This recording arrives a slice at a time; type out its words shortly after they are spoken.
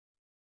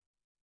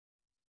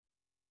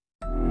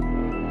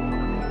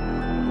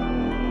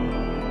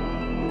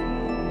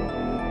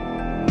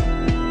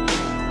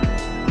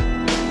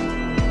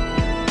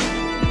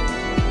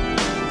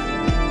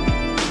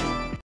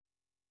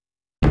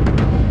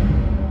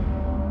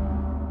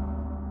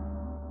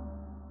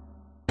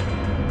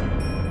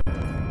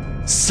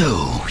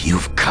So,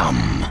 you've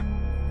come.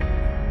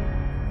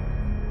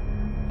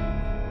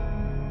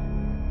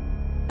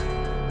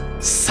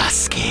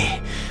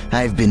 Sasuke,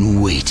 I've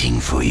been waiting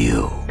for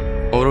you.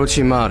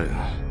 Orochimaru,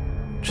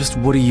 just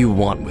what do you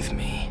want with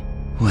me?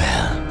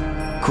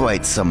 Well,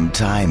 quite some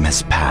time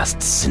has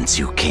passed since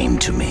you came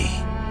to me,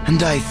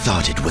 and I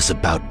thought it was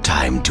about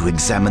time to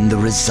examine the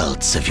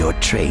results of your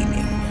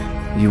training.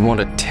 You want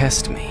to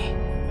test me?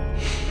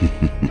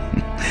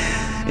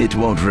 It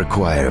won't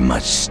require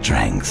much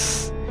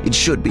strength. It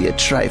should be a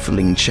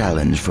trifling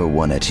challenge for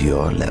one at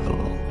your level.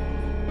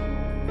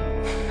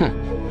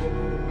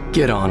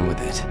 Get on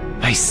with it.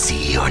 I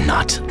see you're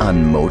not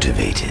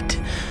unmotivated.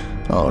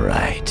 All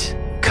right,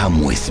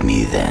 come with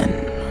me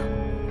then.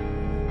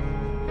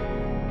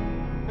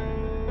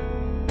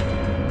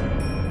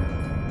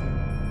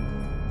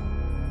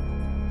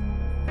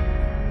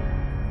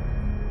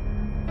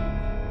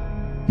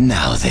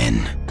 Now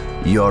then,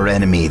 your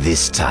enemy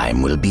this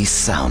time will be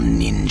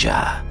Sound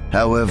Ninja.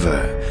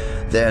 However,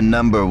 their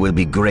number will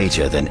be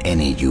greater than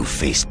any you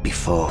faced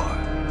before.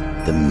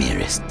 The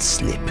merest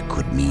slip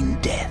could mean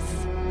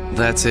death.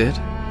 That's it?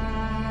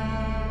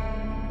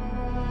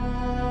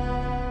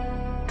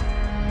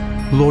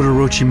 Lord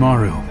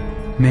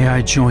Orochimaru, may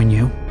I join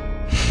you?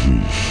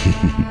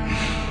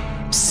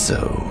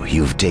 So,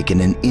 you've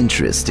taken an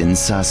interest in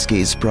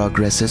Sasuke's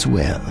progress as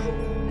well?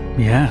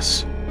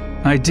 Yes.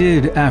 I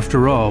did,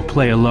 after all,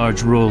 play a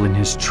large role in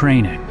his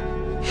training.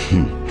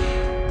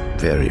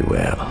 Very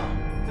well.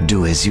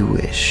 Do as you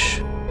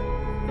wish.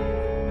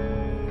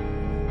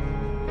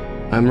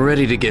 I'm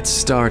ready to get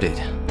started,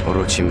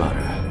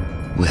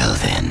 Orochimaru. Well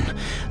then,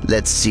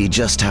 let's see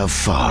just how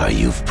far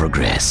you've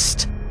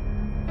progressed.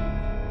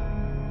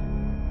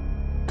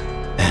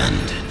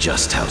 And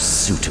just how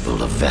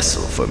suitable a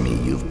vessel for me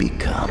you've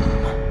become.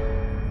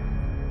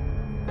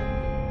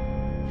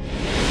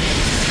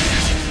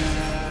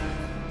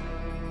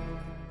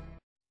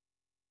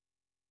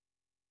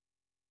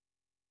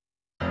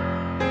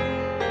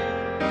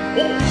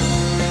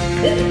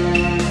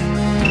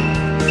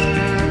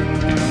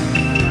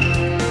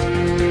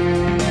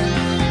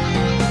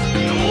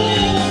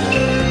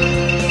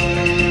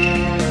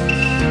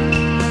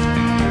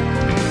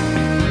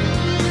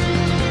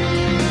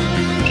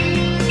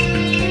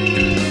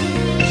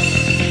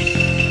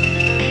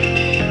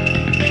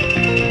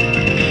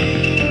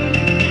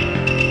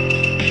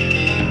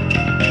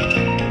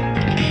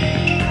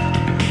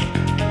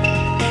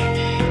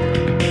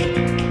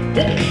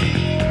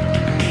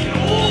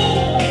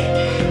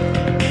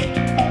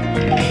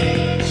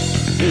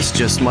 This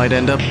just might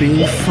end up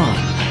being fun.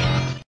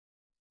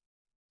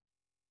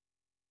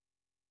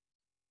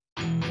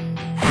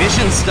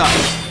 Mission start!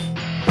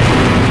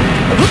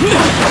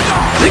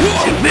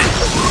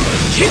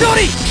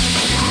 Chidori!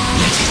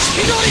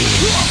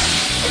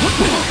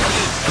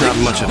 Not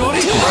much of a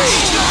test.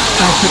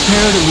 I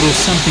prepared a little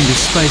something to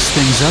spice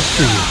things up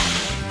for you.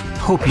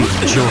 Hope you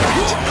enjoy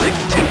it.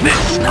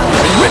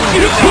 Rip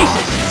you to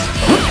pieces!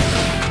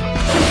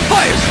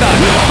 Fire style!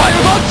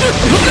 Fireball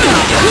jutsu!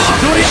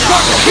 Chidori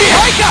sharp spear!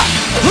 Haika!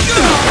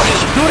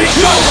 Chidori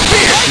sharp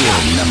spear! Your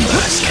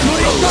numbers can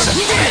pose a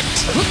threat.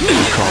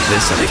 You call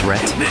this a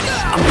threat?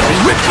 I'm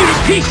gonna rip you to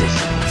pieces!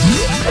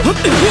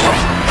 Rip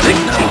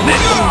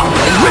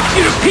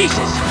you to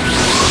pieces!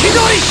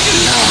 Chidori!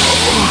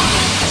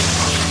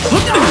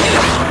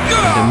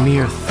 And a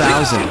mere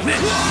 1,000.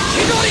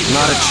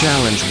 Not a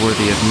challenge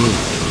worthy of me.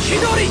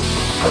 Chidori!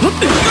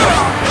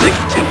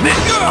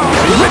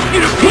 Rip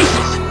you to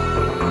pieces!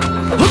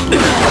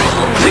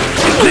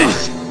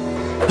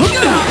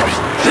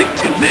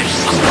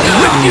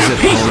 These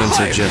opponents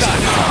are just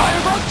fine.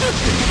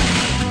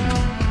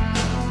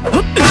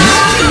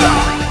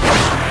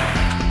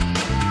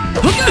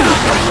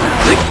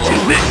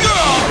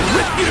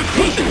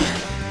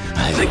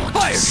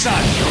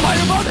 I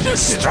want to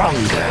see you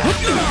stronger.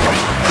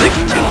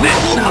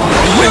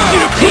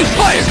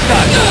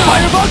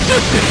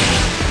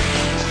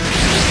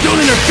 Don't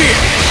interfere!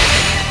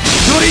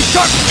 Chidori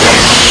sharp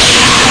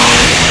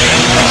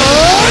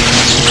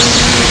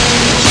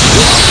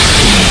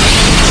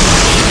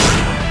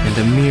and a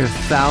mere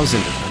 1,000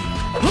 of them.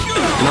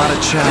 Not a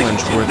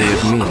challenge worthy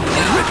of me.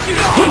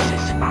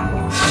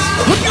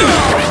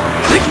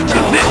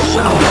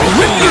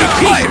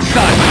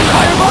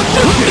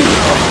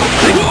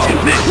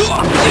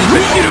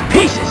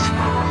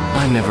 I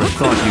never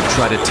thought you'd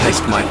try to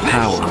test my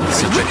power with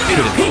such a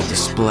pitiful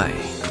display.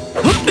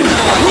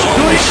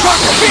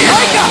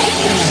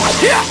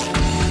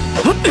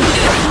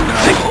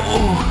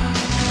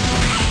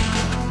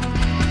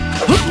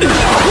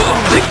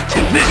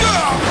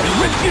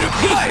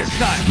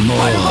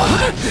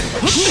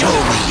 Show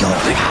me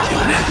your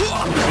power.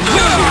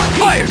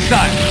 Fire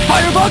style!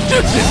 Fireball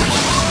jutsu!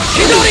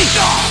 Chidori!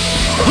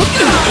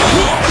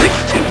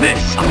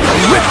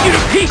 Rip you to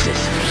pieces!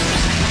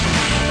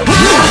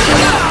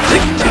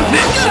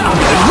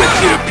 Rip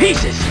you to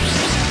pieces!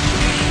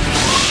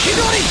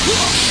 Chidori!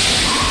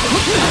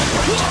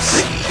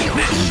 See you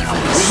even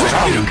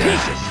stronger.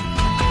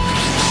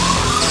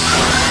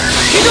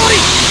 Chidori!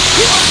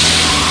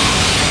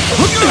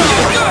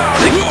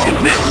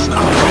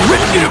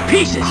 Rip you to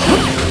pieces!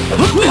 I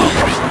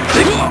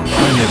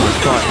never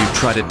thought you'd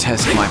try to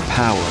test my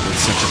power with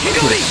such a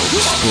pitiful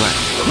display.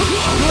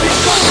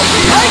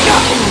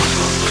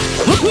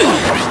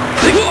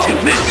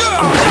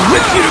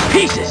 Rip you to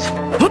pieces!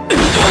 Rip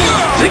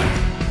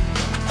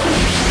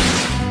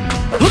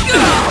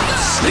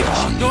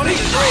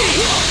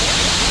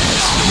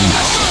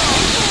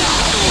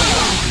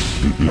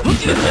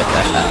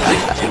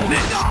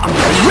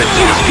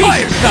you to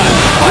fire style!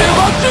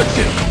 Fireball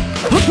jutsu!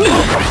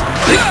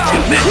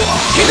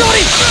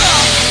 Hidori!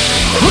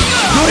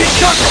 Hidori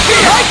Sasuke!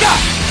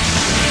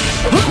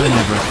 I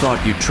never thought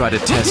you'd try to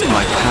test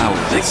my power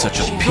with such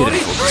a pitiful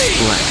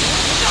display.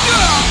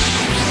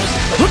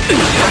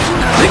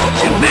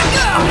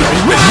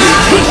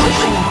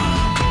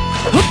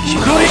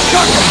 Hidori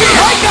Sasuke!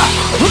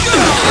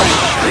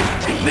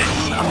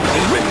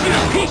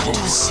 To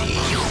see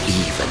you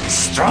even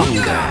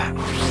stronger.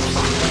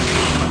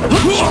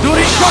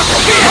 Hidori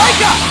Sasuke!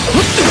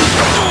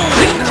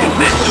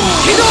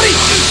 Hidori!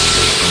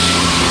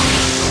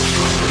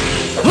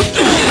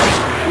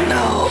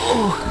 No.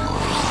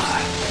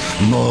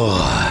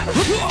 More.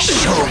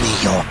 Show me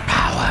your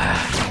power.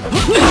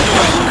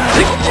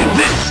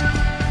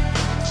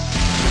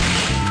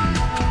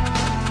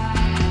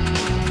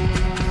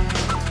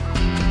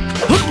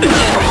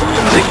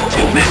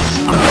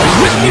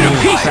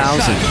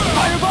 Thousand.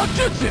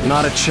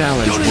 Not a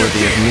challenge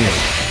worthy of me.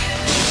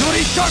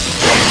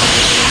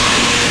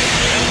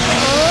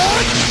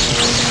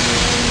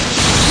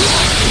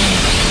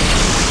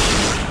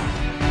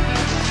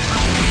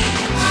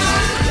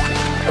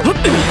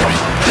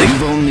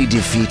 You've only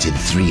defeated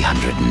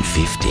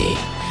 350.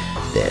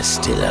 There's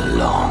still a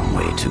long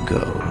way to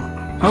go.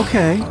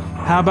 Okay,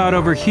 how about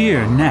over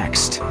here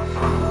next?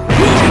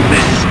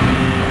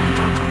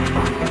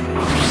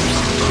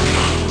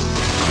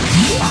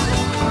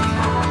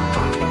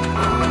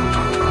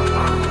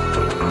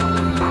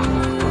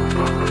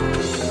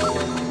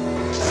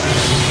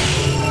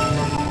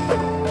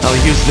 I'll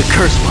use the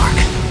curse mark.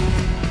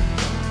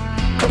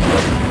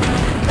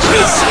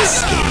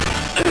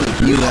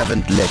 Sasuke, you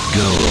haven't let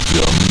go of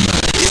your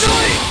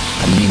mercy.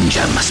 A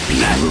ninja must be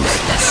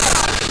ruthless.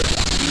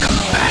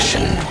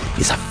 Compassion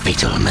is a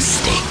fatal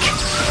mistake.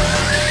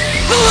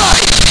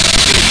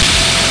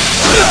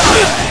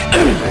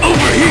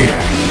 Over here!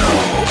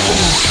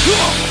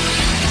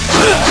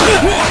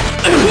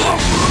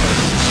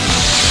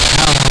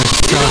 How has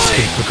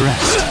Sasuke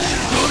progressed?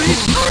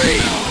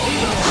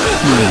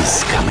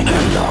 He's coming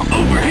along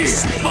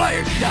nicely.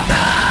 Fire shot!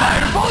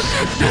 Fireball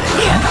jutsu! I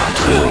cannot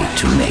wait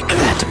to make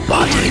that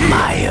body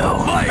my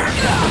own. Fire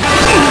shot!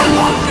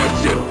 Fireball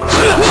jutsu!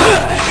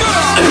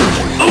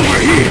 Over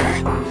here!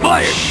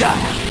 Fire shot!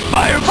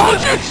 Fireball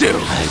jutsu!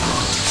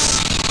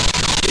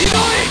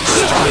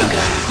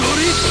 Stronger.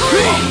 Hidori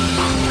scream!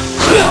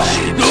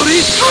 Hidori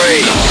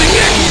scream! Something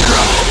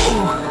extra!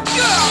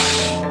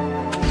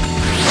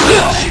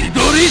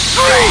 Hidori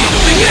scream!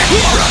 Something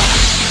extra!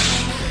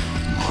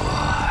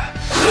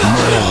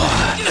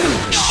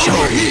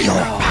 Show me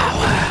your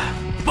power.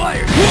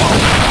 Fire!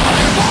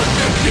 Fireball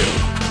jutsu!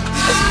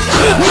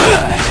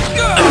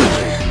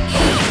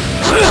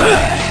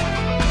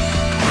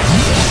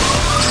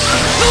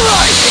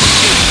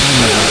 I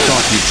never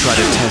thought you'd try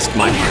to test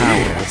my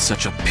power with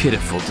such a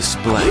pitiful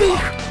display.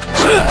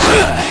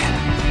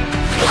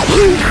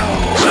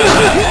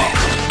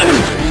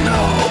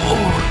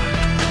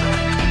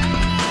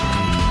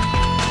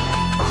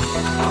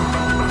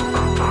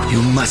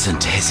 You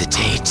mustn't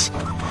hesitate.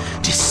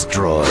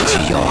 Destroy to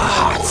your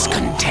heart's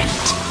content.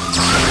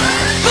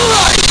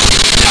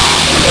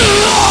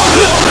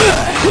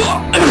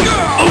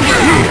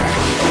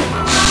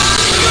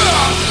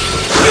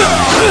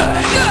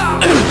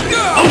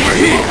 Over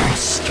here!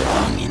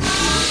 Strong indeed.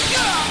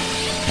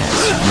 As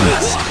you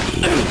must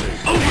be.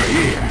 Over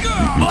here!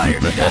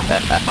 Fire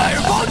shot!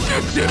 Fireball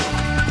jutsu!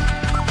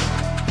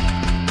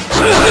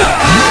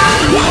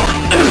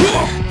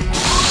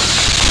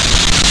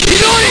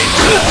 Hidori!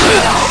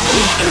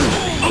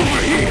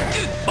 Over here!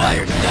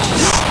 Fire shot!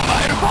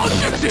 Fireball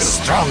jutsu!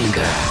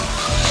 Stronger.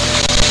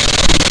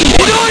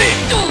 Hidori!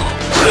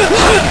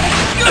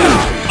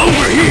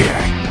 Over here!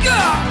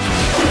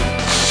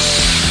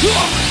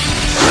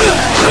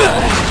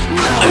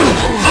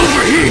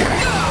 Over here!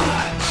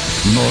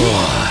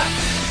 More.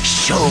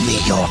 Show me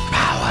your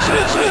power.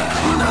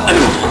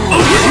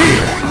 Over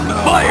here!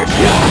 Fire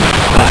shot!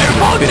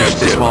 Fireball Finish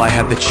this jutsu! while I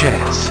have the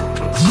chance.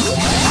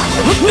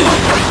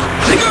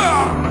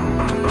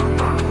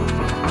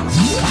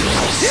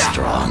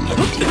 Strong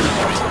indeed.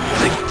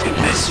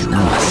 As you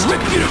must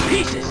Rip you to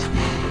pieces!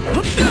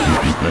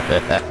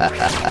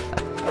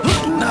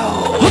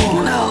 No.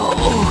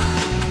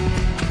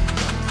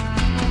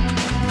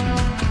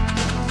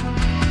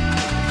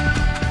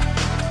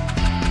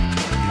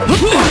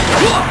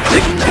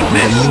 A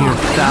mere Rip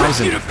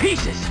thousand. you to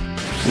pieces!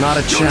 Not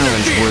a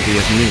challenge worthy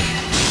of me.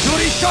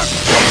 Hidori sharp!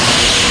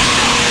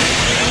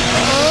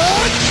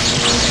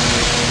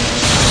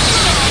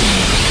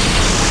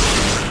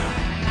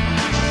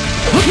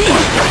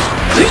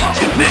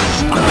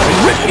 miss! I'm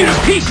gonna rip you to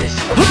pieces!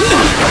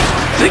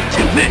 Think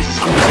to miss!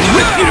 I'm gonna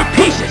rip you to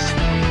pieces!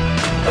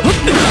 Think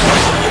to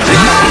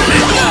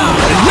miss! I'm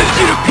gonna rip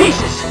you to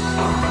pieces!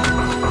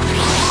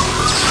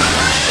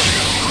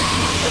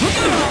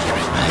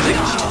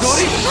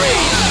 Story 3!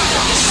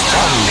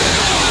 Stronger!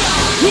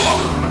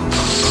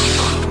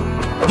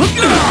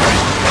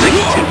 Think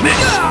to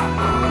miss!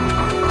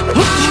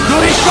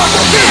 Story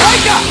Sasuke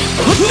Haika!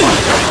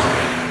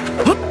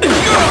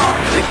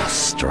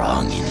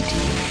 Strong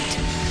indeed,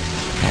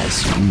 as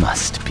you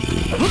must be.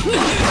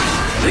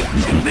 Think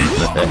to miss!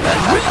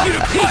 Rip you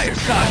to pieces!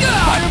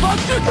 Fireball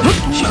Jutsu!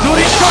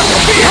 Story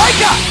Sasuke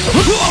Haika!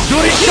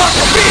 Story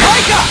Sasuke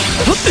Haika!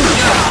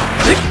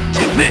 Think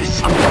to miss!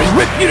 I'm gonna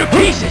rip you to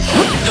pieces!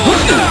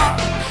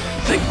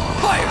 Think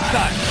fire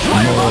style!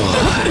 Fireball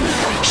Jutsu!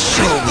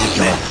 Show me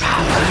your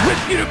power.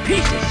 Rip you to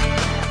pieces!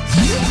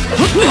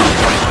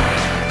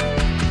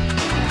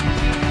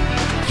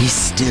 He's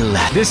still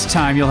at This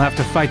time you'll have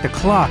to fight the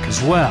clock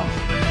as well.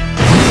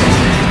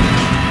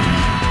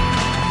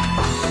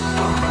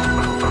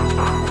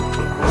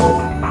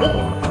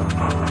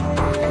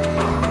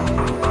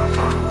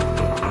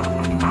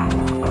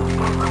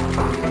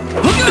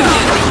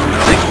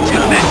 Think to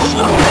miss!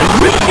 I'm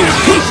gonna rip you to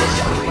pieces!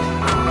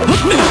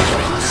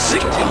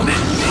 Think to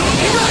miss!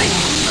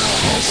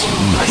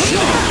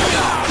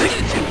 Think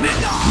to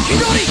miss!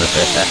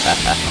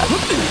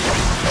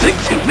 Think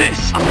to miss!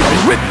 I'm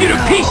gonna rip you to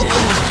pieces!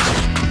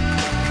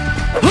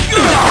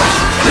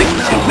 Think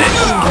to miss!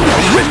 I'm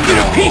gonna rip you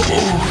to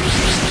pieces!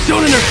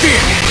 Don't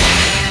interfere!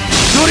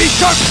 Story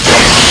Shark!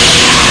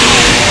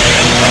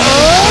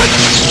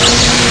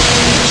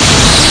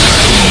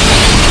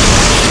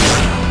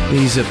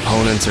 These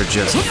opponents are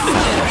just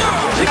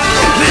Think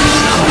to miss!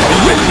 I'm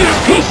gonna rip you to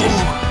pieces!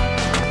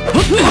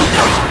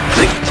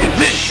 Think to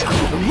miss! I'm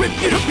gonna rip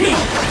you to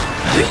pieces!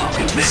 Think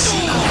to miss!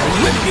 I'm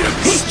gonna rip you to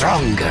pieces!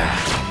 stronger.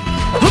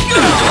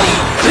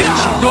 Think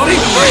Story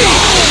 3!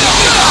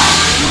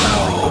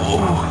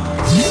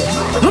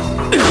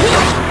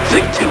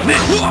 Think to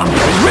miss! I'm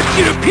gonna rip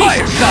you to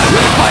pieces!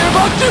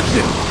 Fireball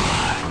Jutsu!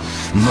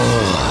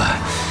 More.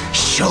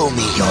 Show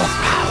me your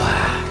power.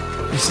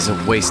 This is a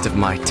waste of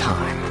my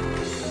time.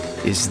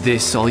 Is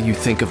this all you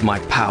think of my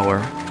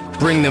power?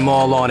 Bring them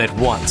all on at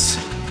once.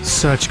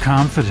 Such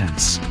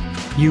confidence.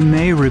 You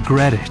may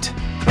regret it.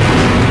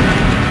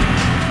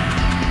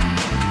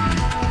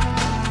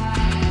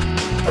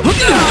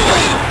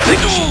 Think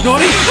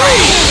Story 3!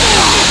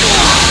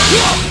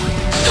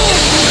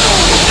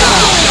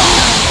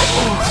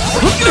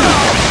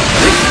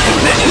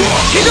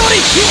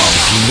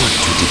 If you want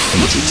to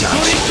defeat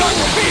Itachi,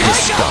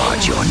 discard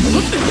your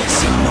needless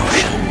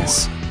emotions.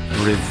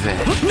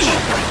 Revenge.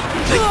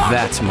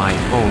 That's my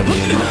only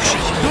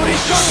emotion.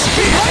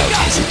 Without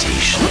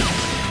hesitation.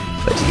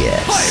 But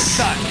yes,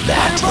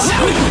 that is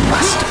how you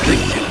must be.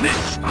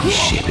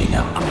 Shaping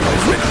up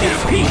perfectly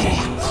for me.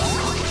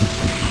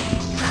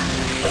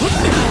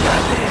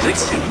 Think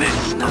to miss!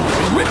 I'm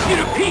gonna rip you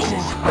to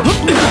pieces!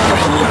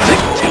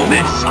 Think to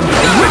miss! I'm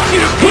gonna rip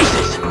you to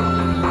pieces!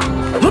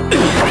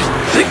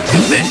 Think to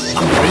miss!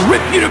 I'm gonna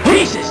rip you to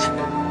pieces!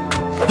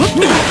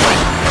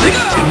 Think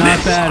to Not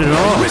miss! bad at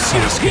all, Rip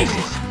you to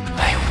pieces!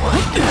 I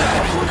wonder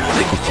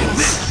Think to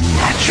miss!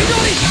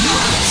 naturally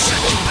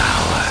such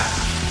power.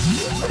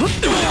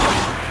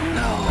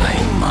 I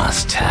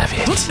must have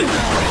it.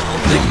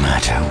 No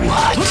matter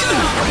what,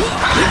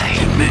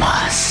 I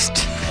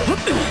must.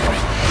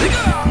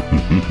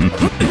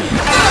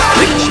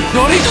 Think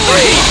Story 3!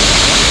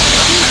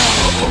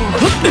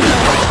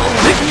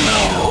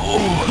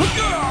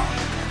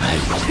 I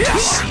want to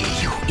see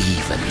you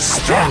even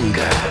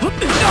stronger.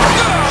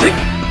 Think!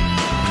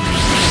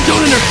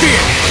 Don't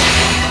interfere!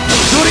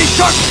 Story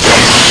Shark!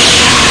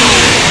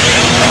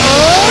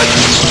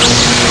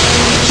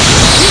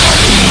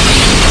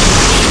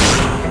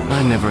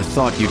 I never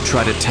thought you'd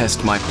try to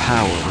test my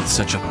power with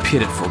such a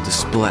pitiful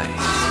display.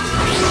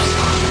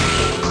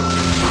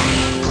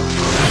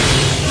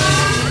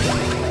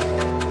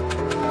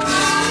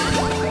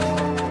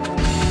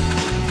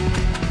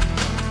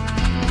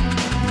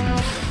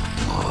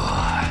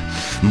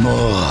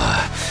 More.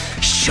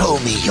 Show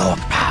me your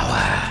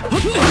power.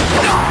 Think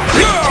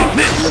to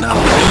miss! I'm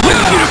gonna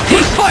rip you to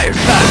pieces! Fire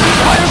style!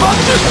 Fireball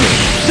Jutsu!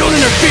 Don't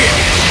interfere!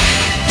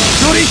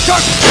 Story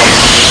Shark!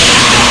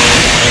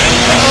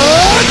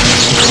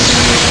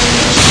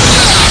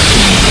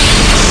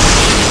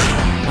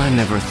 I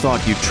never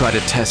thought you'd try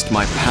to test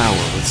my power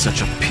with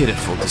such a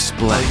pitiful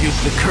display. I'll use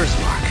the curse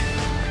mark.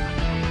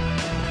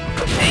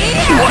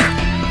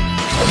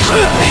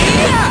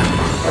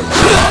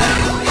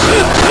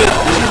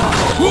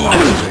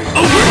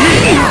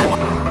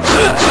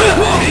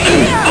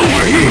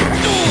 Over here!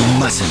 You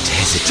mustn't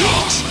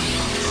hesitate.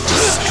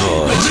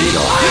 Destroy to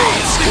your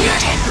heart's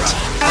content.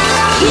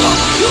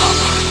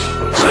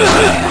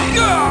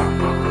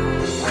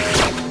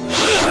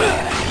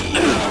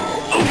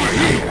 Over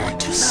here! I want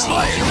to see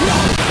you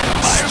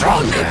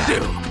stronger.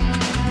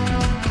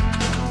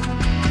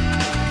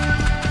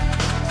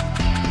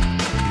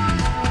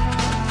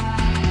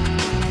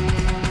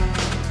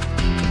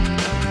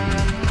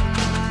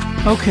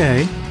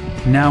 Okay,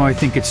 now I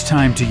think it's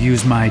time to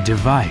use my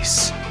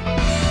device.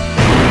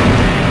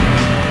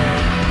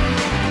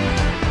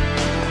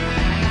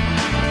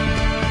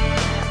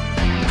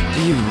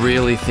 Do you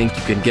really think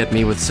you can get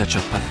me with such a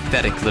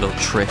pathetic little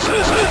trick?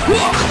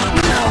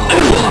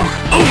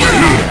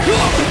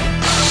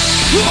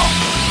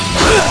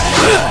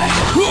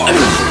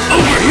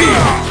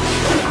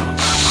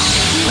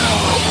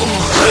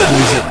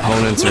 These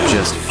opponents are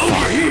just fun.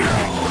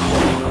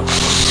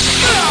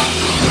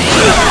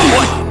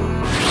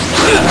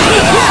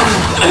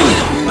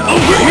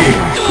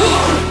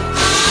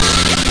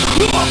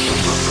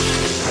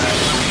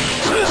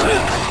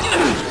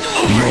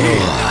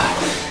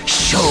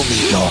 Show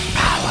me your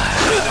power.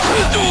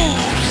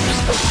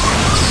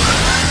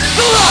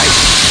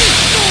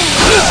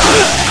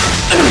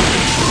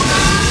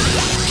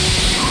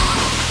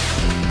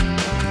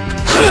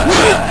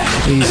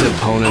 These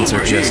opponents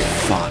are just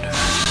fun.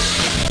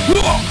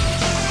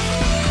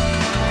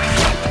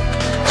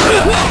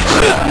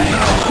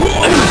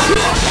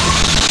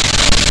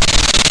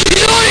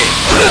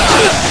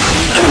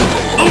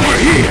 Over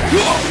here!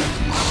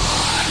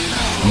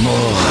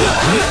 More.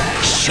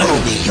 Show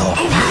me your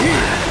power.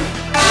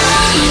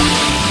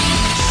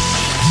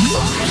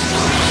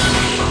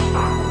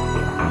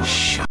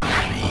 Show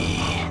me.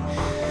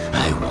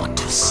 I want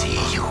to see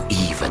you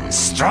even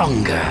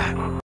stronger.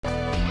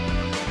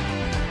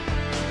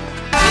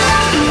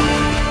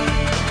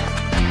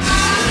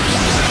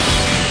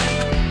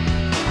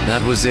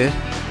 That was it?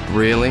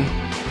 Really?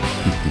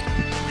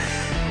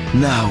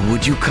 Now,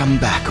 would you come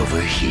back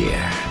over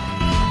here?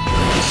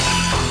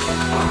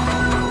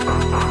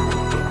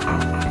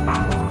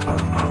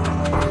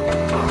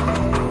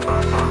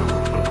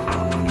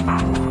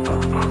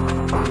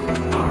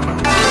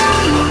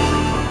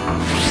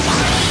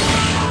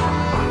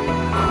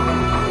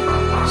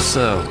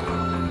 So,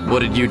 what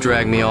did you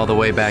drag me all the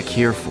way back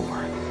here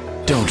for?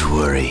 Don't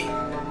worry.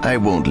 I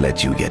won't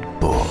let you get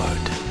bored.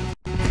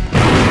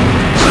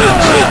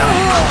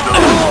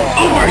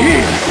 Over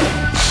here!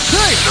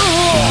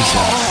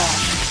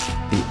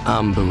 The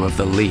Ambu of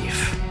the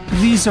Leaf.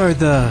 These are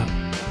the...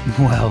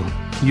 well,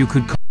 you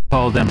could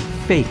call them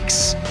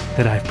fakes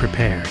that I've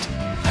prepared.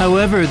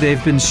 However,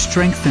 they've been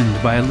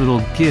strengthened by a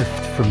little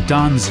gift from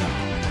Danzo.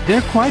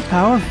 They're quite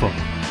powerful.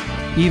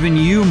 Even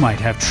you might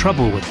have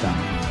trouble with them.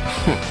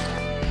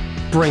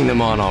 Bring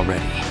them on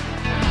already.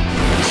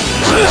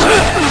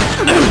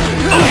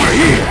 Over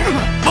here!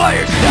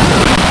 Fire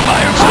style!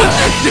 Fire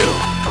monster 2!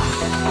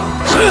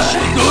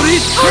 Shigori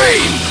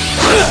scream!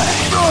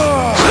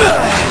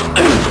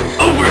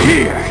 Over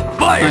here!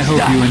 Fire I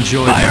hope style! you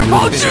enjoyed Fire my little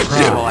monster 2!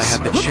 surprise. All I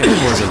had the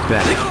chance wasn't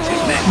bad.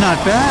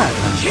 Not bad.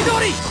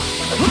 Shigori!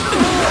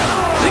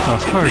 A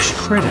harsh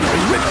critic.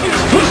 Rip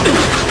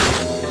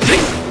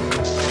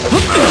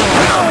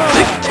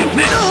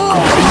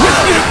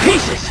you to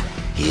pieces!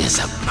 He is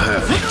a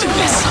perfect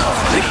vessel.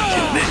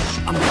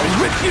 I'm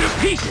gonna rip you to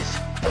pieces!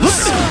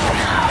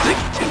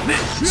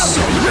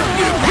 So rip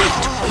you to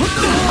pieces!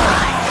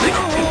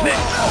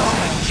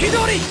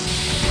 Chidori!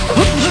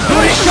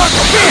 Chidori shark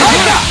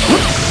Haika!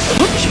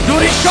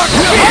 Chidori shark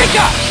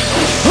Haika!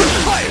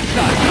 Fire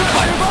shot!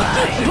 Fire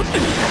monster!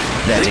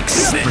 That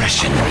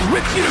expression,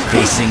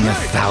 facing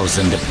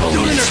 1,000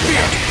 opponents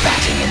without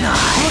batting an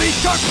eye. Chidori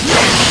shark!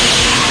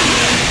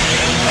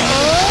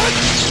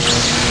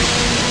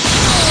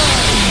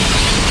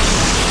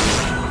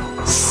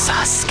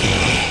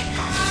 Sasuke,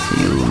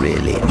 you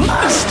really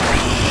must be.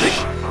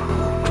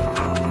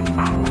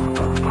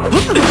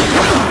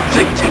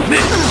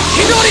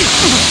 Chidori!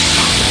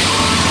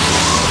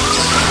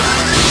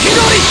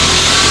 Chidori!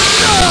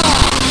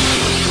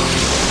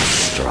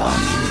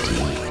 Strong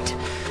indeed,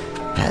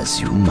 as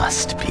you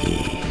must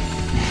be.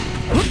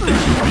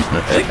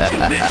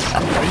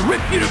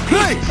 Rip you to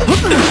pieces!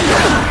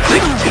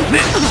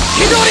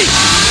 Chidori!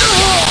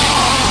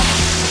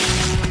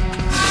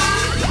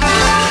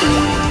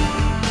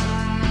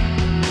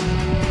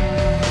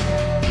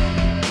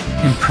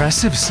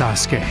 Impressive,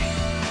 Sasuke.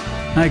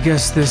 I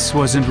guess this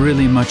wasn't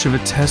really much of a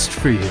test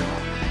for you.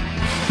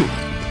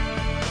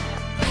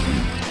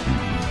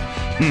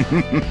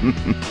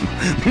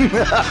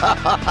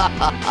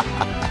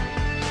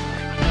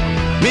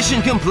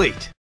 Mission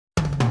complete.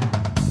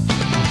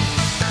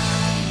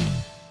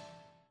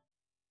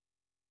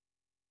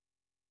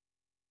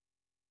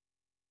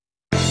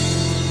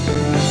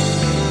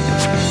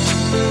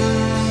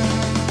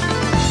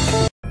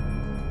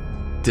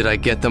 Did I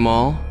get them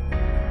all?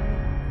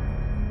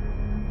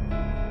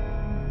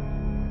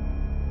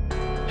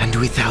 And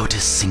without a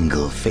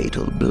single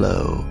fatal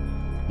blow,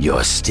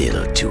 you're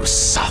still too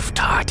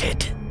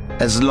soft-hearted.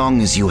 As long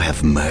as you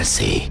have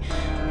mercy,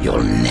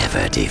 you'll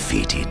never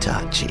defeat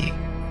Itachi.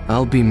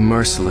 I'll be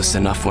merciless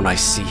enough when I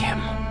see him.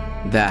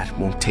 That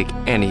won't take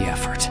any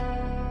effort.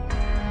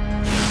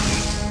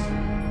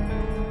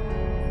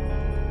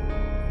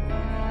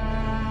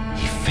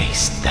 He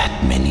faced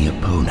that many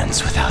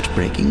opponents without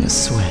breaking a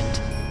sweat.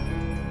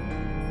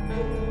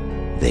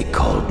 They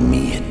called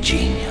me a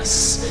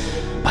genius,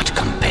 but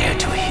compared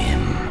to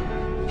him,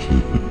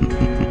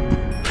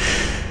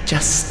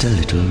 Just a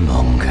little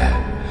longer,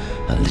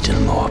 a little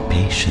more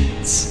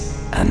patience,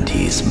 and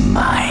he's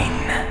mine.